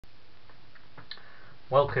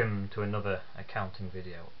Welcome to another accounting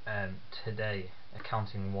video. Today,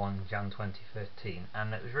 Accounting 1 Jan 2013,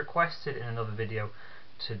 and it was requested in another video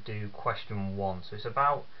to do question 1. So it's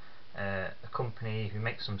about a company who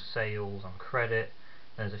makes some sales on credit.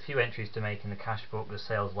 There's a few entries to make in the cash book, the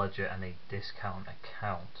sales ledger, and a discount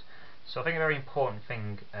account. So I think a very important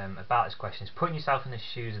thing about this question is putting yourself in the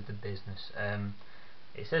shoes of the business.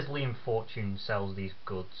 It says Liam Fortune sells these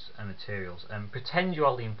goods and materials. Pretend you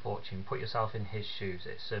are Liam Fortune, put yourself in his shoes.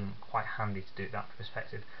 It's quite handy to do that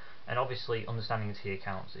perspective, and obviously understanding the T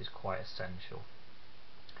accounts is quite essential.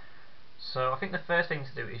 So I think the first thing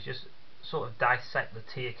to do is just sort of dissect the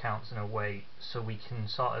T accounts in a way so we can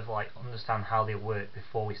sort of like understand how they work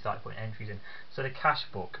before we start putting entries in. So the cash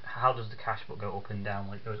book, how does the cash book go up and down?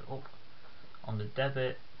 Well, it goes up on the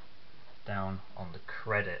debit, down on the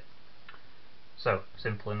credit. So,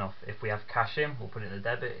 simple enough. If we have cash in, we'll put it in the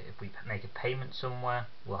debit. If we make a payment somewhere,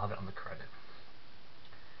 we'll have it on the credit.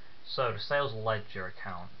 So, the sales ledger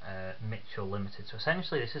account, Mitchell Limited. So,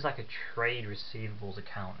 essentially, this is like a trade receivables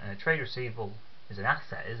account. And a trade receivable is an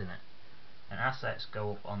asset, isn't it? And assets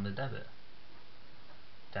go up on the debit,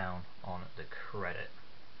 down on the credit.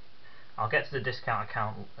 I'll get to the discount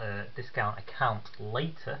account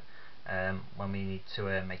later when we need to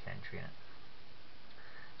make an entry in it.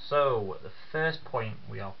 So the first point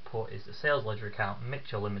we are put is the sales ledger account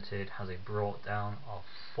Mitchell Limited has a brought down of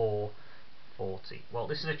 440. Well,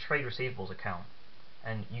 this is a trade receivables account,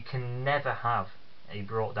 and you can never have a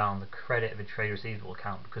brought down the credit of a trade receivable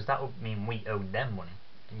account, because that would mean we owe them money,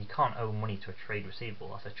 and you can't owe money to a trade receivable.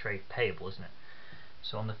 That's a trade payable, isn't it?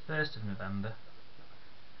 So on the 1st of November,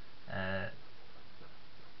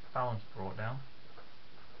 balance brought down,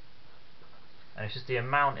 and it's just the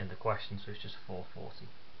amount in the question, so it's just 440.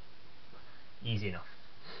 Easy enough.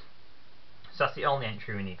 So that's the only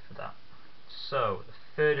entry we need for that. So,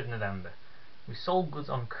 the 3rd of November, we sold goods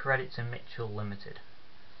on credit to Mitchell Limited,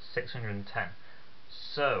 610.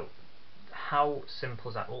 So, how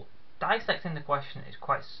simple is that? Well, dissecting the question is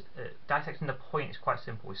dissecting the point is quite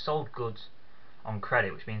simple. We sold goods on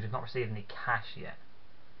credit, which means we've not received any cash yet.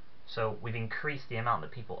 So we've increased the amount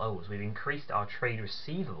that people owe us. We've increased our trade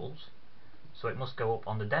receivables, so it must go up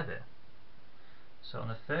on the debit. So on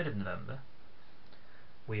the 3rd of November,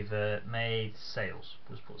 we've made sales.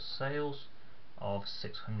 We'll just put sales of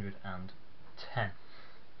 610. And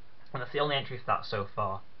that's the only entry for that so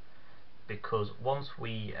far, because once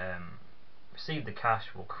we receive the cash,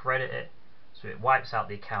 we'll credit it, so it wipes out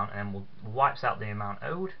the account, and then wipes out the amount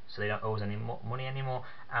owed, so they don't owe us any money anymore,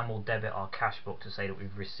 and we'll debit our cash book to say that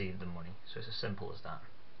we've received the money. So it's as simple as that.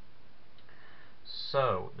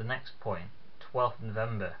 So the next point, 12th of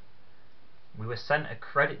November, we were sent a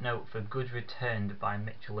credit note for goods returned by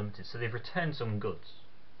Mitchell Limited. So they've returned some goods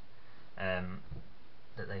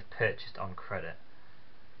that they've purchased on credit.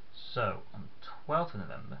 So on 12th of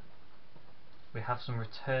November, we have some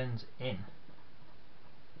returns in,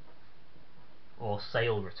 or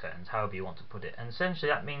sale returns, however you want to put it. And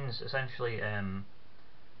essentially that means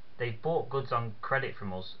they bought goods on credit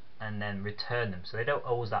from us and then returned them, so they don't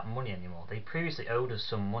owe us that money anymore. They previously owed us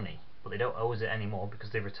some money, but they don't owe us it anymore because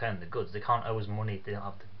they returned the goods. They can't owe us money if they don't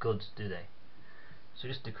have the goods, do they? So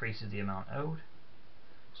it just decreases the amount owed,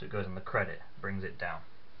 so it goes on the credit, brings it down.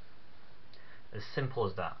 As simple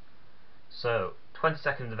as that. So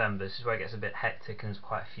 22nd of November, this is where it gets a bit hectic and there's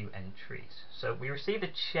quite a few entries. So we received a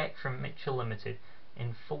cheque from Mitchell Limited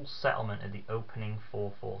in full settlement at the opening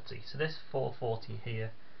 440. So this 440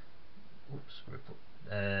 here,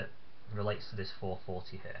 relates to this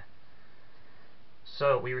 440 here.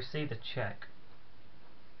 So we received a cheque.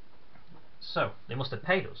 So they must have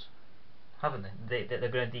paid us, haven't they? They're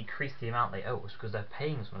going to decrease the amount they owe us because they're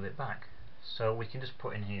paying some of it back. So we can just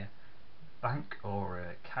put in here bank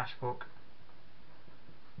or cash book.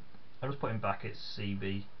 I'll just put in brackets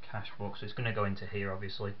CB cash book, so it's going to go into here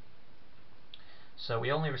obviously. So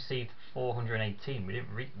we only received 418. We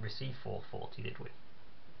didn't receive 440, did we?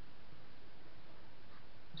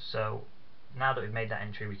 So now that we've made that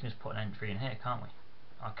entry, we can just put an entry in here, can't we?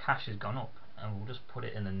 Our cash has gone up, and we'll just put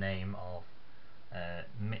it in the name of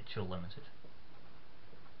Mitchell Limited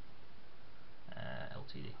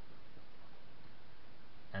Ltd.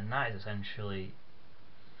 And that is essentially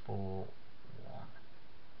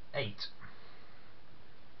 418.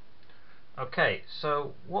 Okay,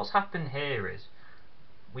 so what's happened here is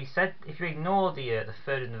we said if you ignore the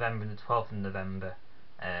 3rd of November and the 12th of November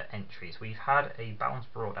entries, we've had a balance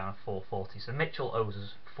brought down of 440. So Mitchell owes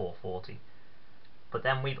us 440, but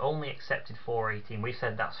then we've only accepted 418. We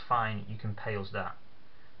said that's fine, you can pay us that.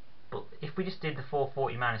 But if we just did the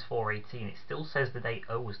 440 minus 418, it still says that they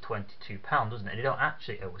owe us £22, doesn't it? They don't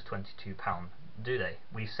actually owe us £22. do they?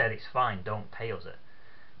 We said it's fine, don't pay us it.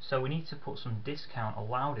 So we need to put some discount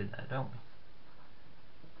allowed in there, don't we?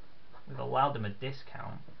 We've allowed them a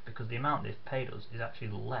discount because the amount they've paid us is actually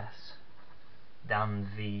less than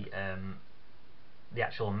the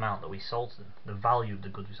actual amount that we sold to them, the value of the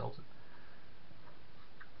goods we sold to them.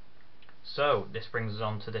 So this brings us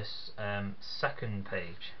on to this second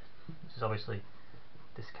page. This is obviously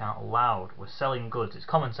discount allowed. We're selling goods. It's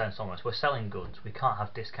common sense almost. We're selling goods. We can't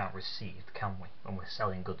have discount received, can we? When we're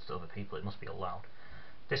selling goods to other people, it must be allowed.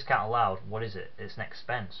 Discount allowed, what is it? It's an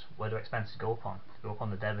expense. Where do expenses go up on? They go up on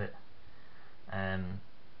the debit.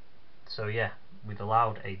 So yeah, we've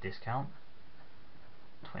allowed a discount.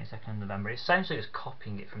 22nd of November. It's essentially just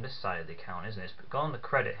copying it from this side of the account, isn't it? It's got on the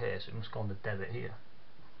credit here, so it must go on the debit here.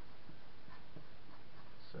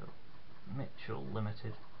 So Mitchell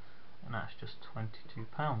Limited, and that's just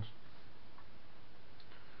 £22.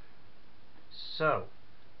 So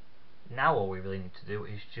now all we really need to do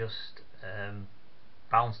is just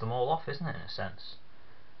balance them all off, isn't it, in a sense?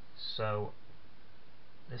 So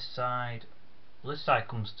this side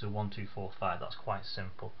comes to 1245. That's quite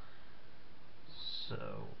simple.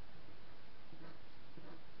 So,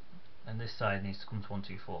 and this side needs to come to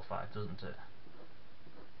 1245, doesn't it?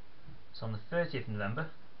 So on the 30th of November,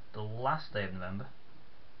 the last day of November,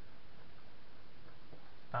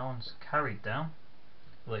 balance carried down.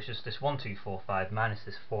 Well, it's just this 1245 minus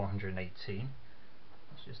this 418.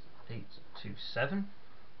 It's just 827.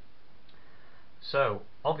 So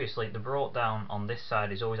obviously the brought down on this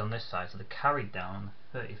side is always on this side, so the carried down on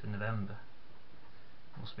the 30th of November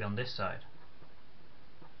must be on this side.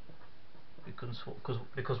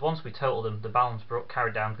 Because once we total them, the balance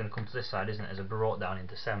carried down is going to come to this side, isn't it, as a brought down in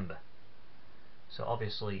December. So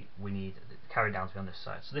obviously we need the carried down to be on this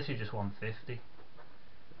side. So this is just 150,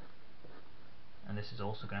 and this is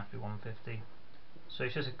also going to have to be 150. So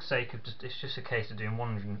it's just a case of doing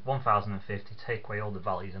 1050, take away all the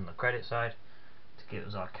values on the credit side to give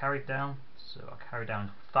us our carried down. So our carried down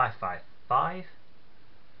is 555.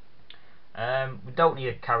 We don't need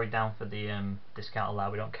a carry down for the discount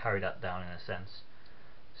allowed. We don't carry that down in a sense.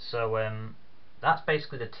 So that's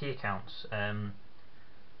basically the T accounts.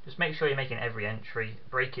 Just make sure you're making every entry.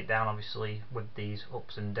 Break it down obviously with these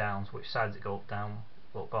ups and downs, which sides it go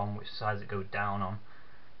up on, which sides it go down on,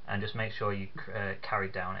 and just make sure you carry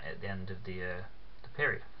down it at the end of the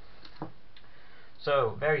period.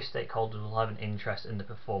 So various stakeholders will have an interest in the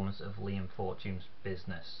performance of Liam Fortune's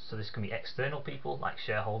business. So this can be external people like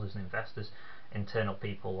shareholders and investors, internal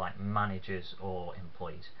people like managers or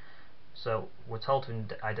employees. So we're told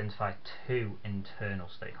to identify two internal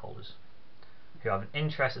stakeholders who have an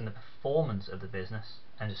interest in the performance of the business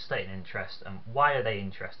and just state an interest. And why are they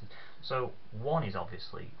interested? So one is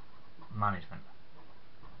obviously management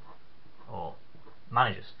or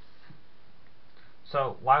managers.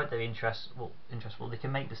 So why would they be interested? Well, they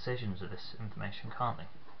can make decisions with this information, can't they?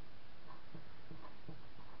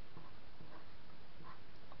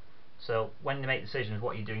 So when you make decisions,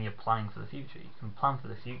 what you're doing, you're planning for the future. You can plan for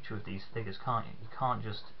the future with these figures, can't you?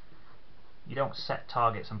 You don't set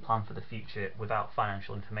targets and plan for the future without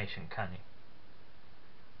financial information, can you?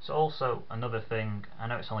 So also another thing, I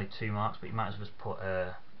know it's only 2 marks, but you might as well just put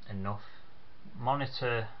enough.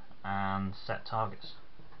 Monitor and set targets.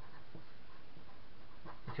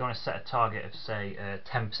 If you want to set a target of say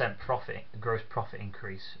 10% profit, gross profit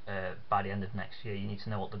increase by the end of next year, you need to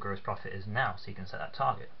know what the gross profit is now so you can set that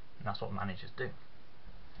target, and that's what managers do.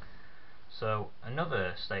 So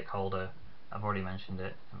another stakeholder, I've already mentioned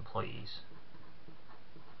it, employees.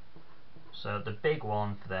 So the big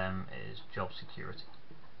one for them is job security.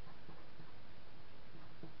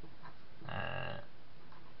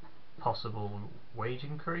 Possible wage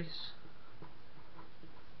increase.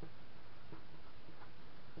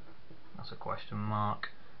 That's a question mark.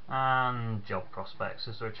 And job prospects.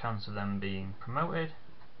 Is there a chance of them being promoted?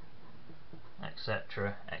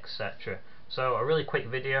 Etc. etc. So a really quick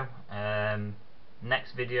video.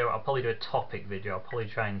 Next video I'll probably do a topic video. I'll probably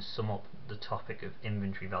try and sum up the topic of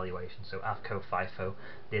inventory valuation. So AFCO, FIFO,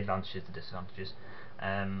 the advantages, the disadvantages.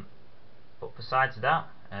 But besides that,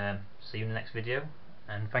 see you in the next video,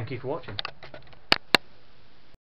 and thank you for watching.